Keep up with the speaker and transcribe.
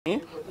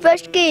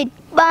Fresh kid,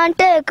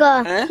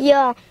 banteka,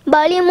 ya,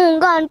 bali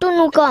munga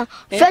antunuka.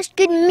 Fresh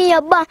kid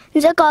miyaba,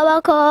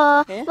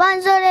 zekawaka,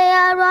 wanzore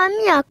ya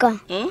rwamyaka.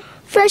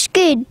 Fresh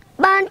kid,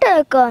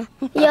 banteka,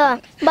 ya,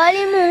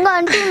 bali munga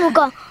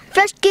antunuka.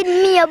 Fresh kid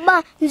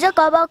miyaba,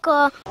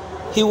 zekawaka.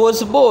 He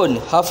was born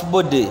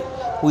half-body,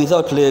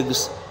 without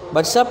legs,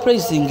 but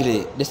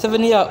surprisingly, the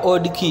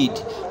 7-year-old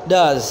kid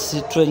does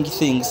strange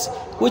things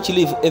which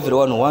leave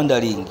everyone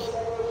wondering.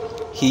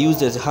 He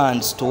uses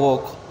hands to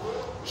walk.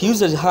 He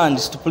uses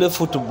hands to play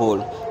football,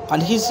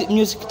 and his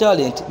music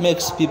talent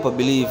makes people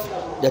believe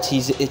that he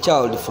is a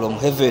child from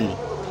heaven.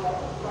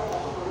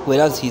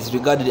 Whereas he is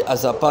regarded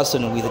as a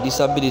person with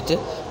disability,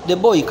 the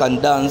boy can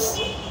dance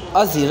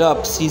as he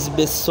raps his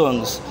best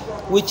songs,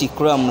 which he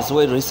crams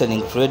while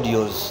listening to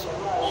radios.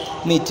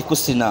 Meet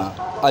Kusina,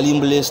 a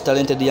limbless,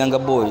 talented younger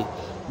boy.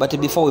 But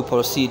before we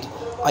proceed,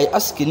 I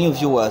ask new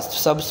viewers to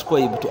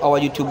subscribe to our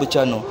YouTube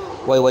channel,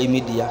 YY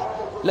Media.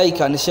 Like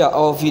and share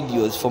our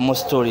videos for more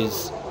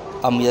stories.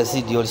 I'm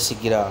Yazid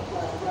Yolisigira.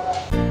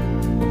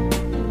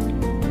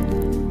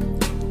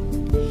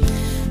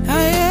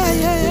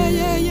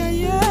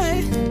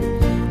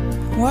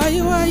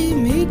 YY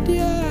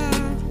Media.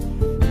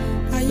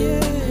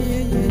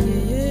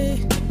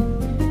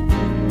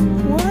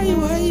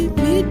 YY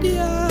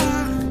Media.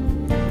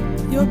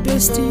 Your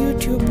best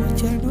YouTube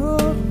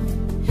channel.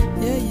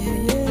 YY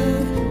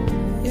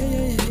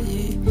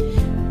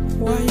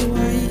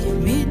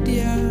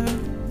Media.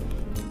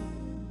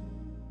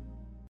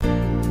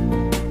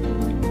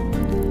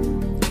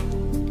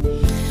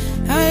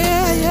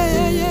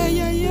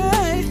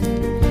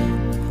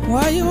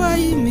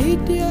 YY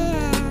Media.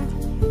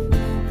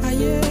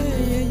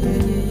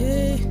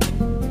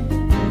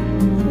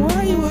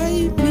 YY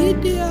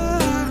Media.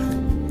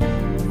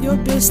 Your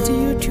best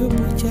YouTube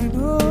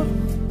channel.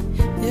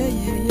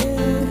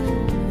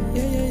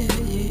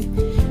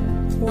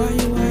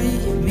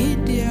 YY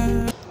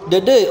Media.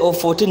 The day of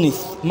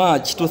 14th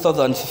March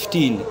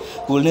 2015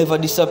 will never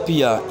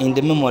disappear in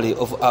the memory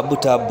of Abu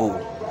Tabu.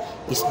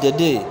 It's the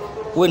day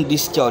when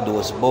this child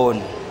was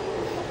born,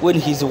 when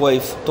his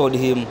wife told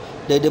him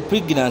that the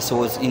pregnancy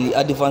was in the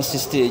advanced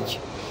stage.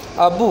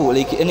 Abu,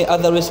 like any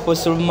other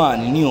responsible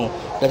man, knew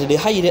that the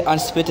highly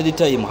anticipated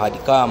time had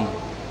come.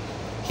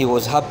 He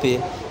was happy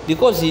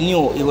because he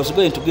knew he was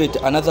going to get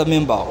another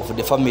member of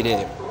the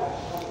family.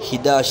 He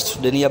dashed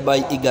to the nearby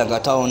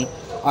Iganga town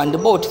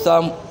and bought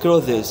some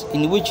clothes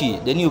in which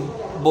the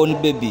newborn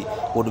baby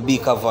would be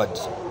covered.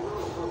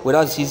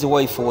 Whereas his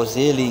wife was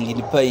yelling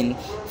in pain,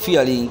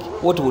 fearing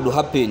what would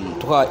happen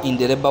to her in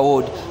the labor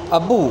ward,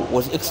 Abu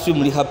was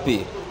extremely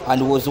happy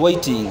and was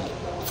waiting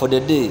for the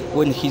day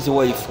when his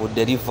wife would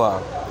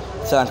deliver.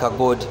 Thank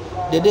God,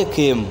 the day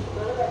came.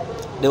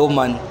 The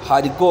woman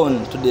had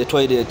gone to the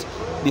toilet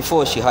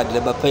before she had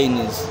labor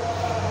pains.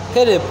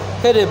 "Help,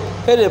 help,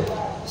 help,"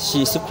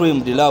 she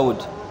screamed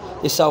loud,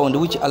 a sound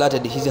which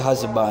alerted his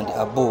husband,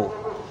 Abu.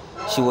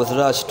 She was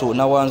rushed to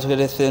Nawan's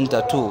Health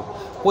Center too,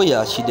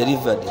 where she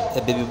delivered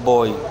a baby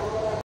boy.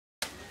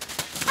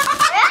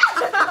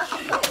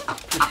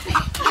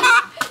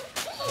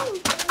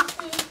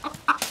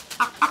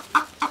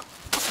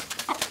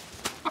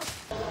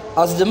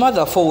 As the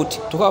mother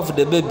fought to have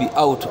the baby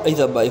out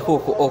either by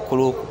hook or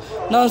crook,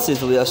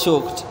 nurses were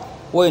shocked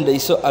when they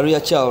saw a real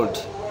child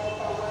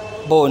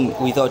born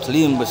without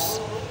limbs.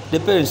 The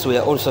parents were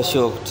also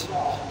shocked,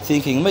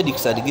 thinking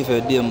medics had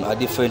given them a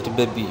different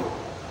baby.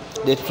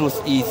 The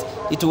truth is,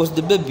 it was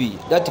the baby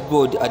that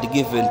God had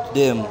given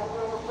them.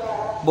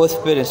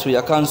 Both parents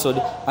were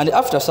cancelled, and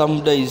after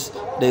some days,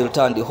 they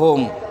returned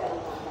home.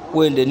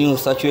 When the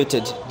news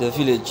saturated the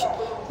village,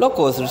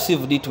 locals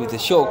received it with a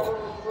shock,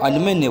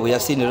 and many were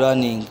seen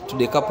running to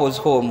the couple's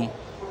home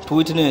to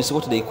witness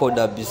what they called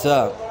a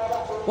bizarre.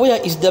 "Where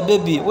is the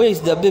baby? Where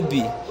is the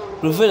baby?"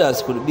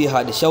 Revelers could be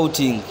heard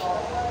shouting.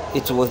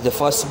 It was the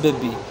first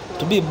baby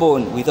to be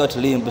born without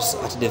limbs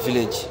at the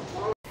village.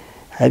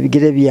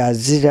 Abigere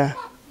byazira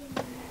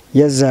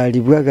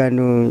yazalibwa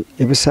gano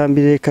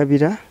ebusambire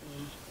kabira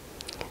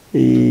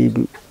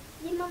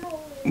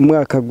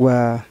mwaka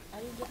gwa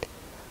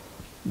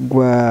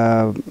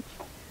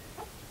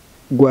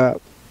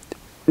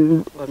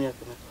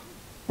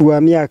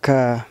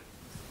myaka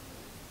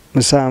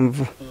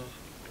musanvu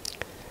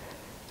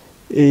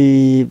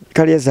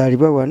kali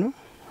yazalibwa wano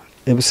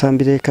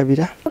ebusambire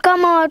kabira.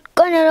 Kama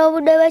wakonera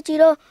obudde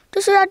bw'ekiro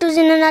tusula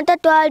tuzina nate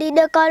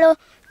twalidde kalo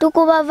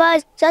tukuba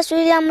vaasi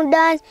sasulira mu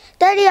dansi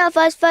teri ya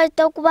faasi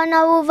tokuba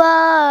na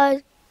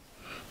buvaasi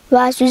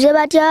basuze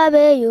batya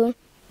beeyo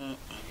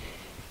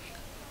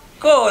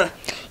Kola.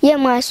 ye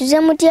mwasuze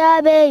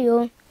mutya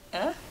beeyo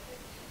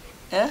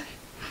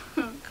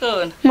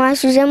Kola.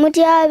 mwasuze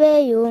mutya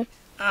beeyo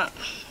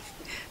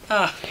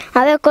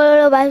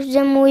abekololo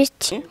basuze mu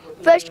wisti.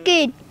 Fresh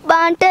kid,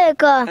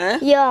 banteka,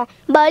 ya,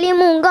 bali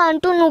munga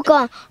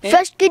antunuka.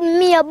 Fresh kid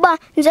miyaba,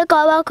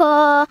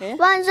 zekawaka,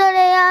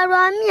 wanzore ya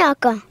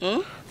rwamyaka.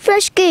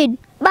 Fresh kid,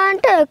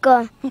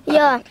 banteka,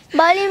 ya,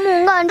 bali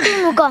munga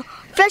antunuka.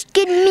 Fresh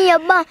kid me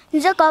aba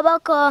nze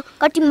kabaka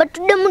kati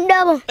mbatudde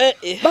mudabo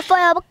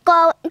bafaya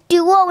baka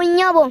tiwo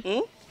winyabo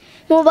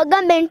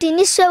mubagambe nti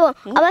nisebo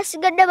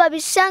abasigadde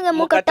babisange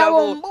mu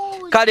katabo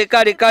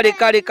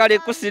kale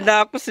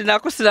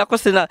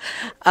kusina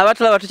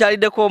abatulaba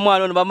tukyaliddeko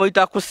omwana ono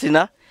bamuyita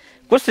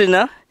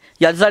kusina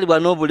yazalibwa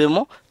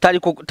n'obulemo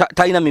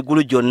talina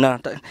migulu gyonna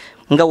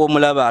nga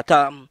womulaba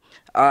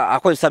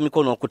akozesa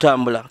mikono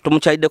okutambula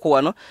tumukyaliddeko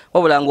wano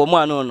wabula nga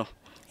omwana ono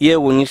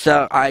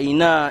yeewuunyisa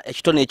ayina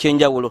ekitone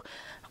ekyenjawulo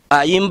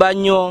ayimba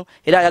nnyo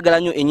era ayagala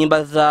nnyo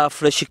ennyimba za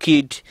Fresh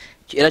Kid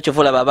era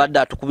kyova olaba abadde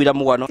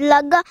atukubiramu wano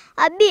laga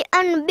abi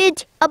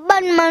unbeat a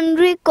badman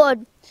record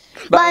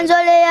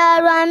banzole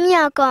ya lwa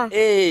myaka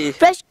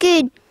Fresh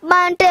Kid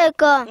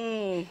banteka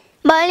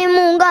bali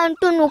munga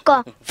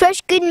ntunuka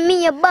Fresh Kid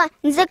miya ba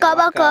nze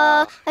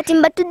kabaka ati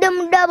mbatudde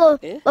mudabo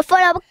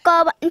bafala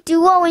bakaba nti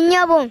wowe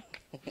nyabo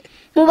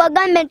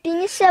mubagambe nti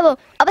nisebo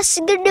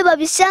abasigidde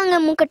babisange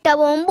mu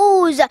katabo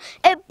mbuuza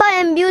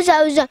empire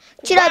mbyuza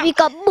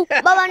kirabika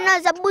baba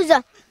naza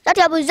buza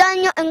tata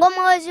buzanyo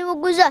engoma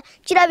wezibuguza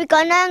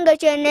kirabika nange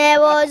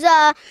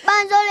kyeneebooza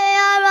banzole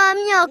ya lwa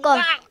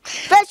myaka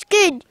Fresh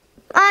Kid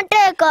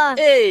anteka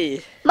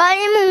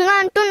bali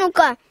munga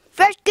ntunuka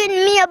Fresh Kid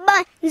miya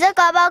ba nze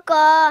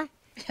kabaka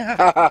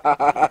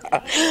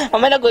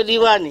amena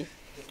godiwani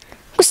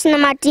kusina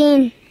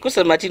Martin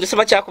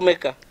usoma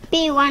kyakumeka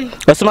P1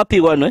 wasoma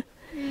P1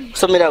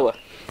 kusomerawa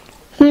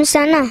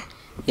musana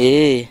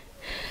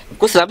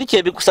kusina biki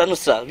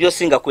ebikusanusa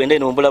byosinga kwenda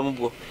ino mu bulamu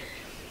bwo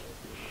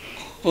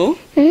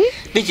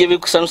biki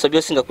ebikusanusa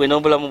byosinga kwenda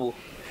mu bulamu bwo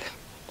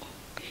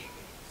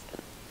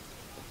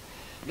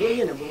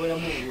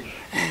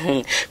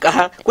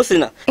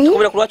kusina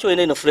tukubira ku lwaki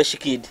olina ino Fresh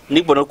Kid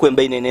ndibona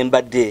okwemba ino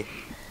enembadde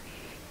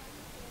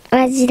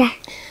wazira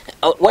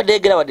wadde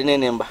egera wadde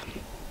nenemba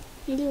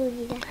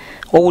ndiwulira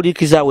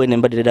owulikizaawo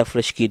enembadde ddala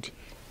Fresh Kid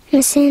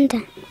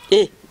musenta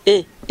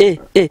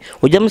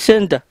ojja mu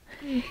center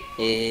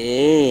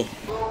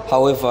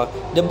However,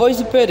 the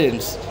boy's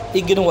parents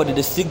ignored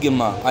the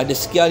stigma and the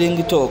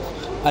scaring talk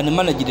and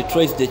managed to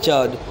trace the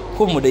child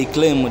whom they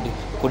claimed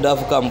could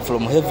have come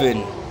from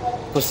heaven.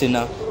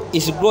 Kusina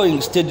is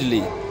growing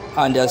steadily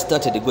and has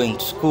started going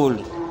to school.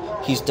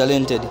 He's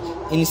talented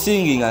in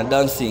singing and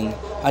dancing,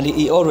 and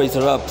he always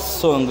raps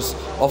songs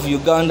of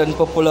Ugandan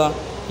popular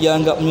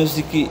young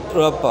music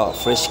rapper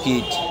Fresh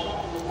Kid.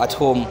 At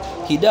home,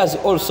 he does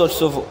all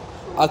sorts of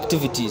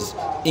activities,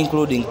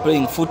 including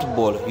playing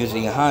football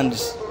using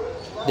hands.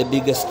 The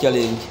biggest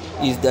challenge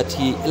is that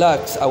he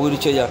lacks a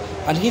wheelchair,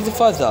 and his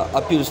father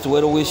appeals to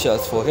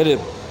well-wishers for help.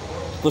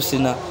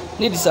 Kusina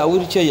needs a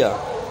wheelchair,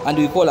 and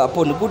we call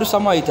upon good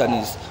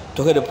Samaritans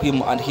to help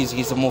him and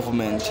his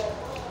movement.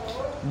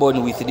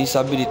 Born with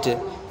disability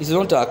is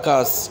not a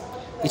curse,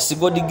 it's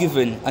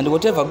God-given, and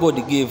whatever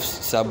God gives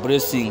is a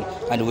blessing,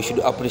 and we should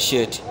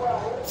appreciate.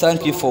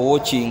 Thank you for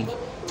watching.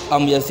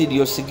 I'm Yazid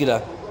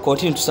Yolisigira.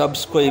 Continue to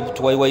subscribe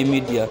to YY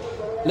Media,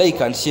 like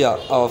and share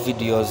our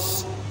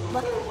videos.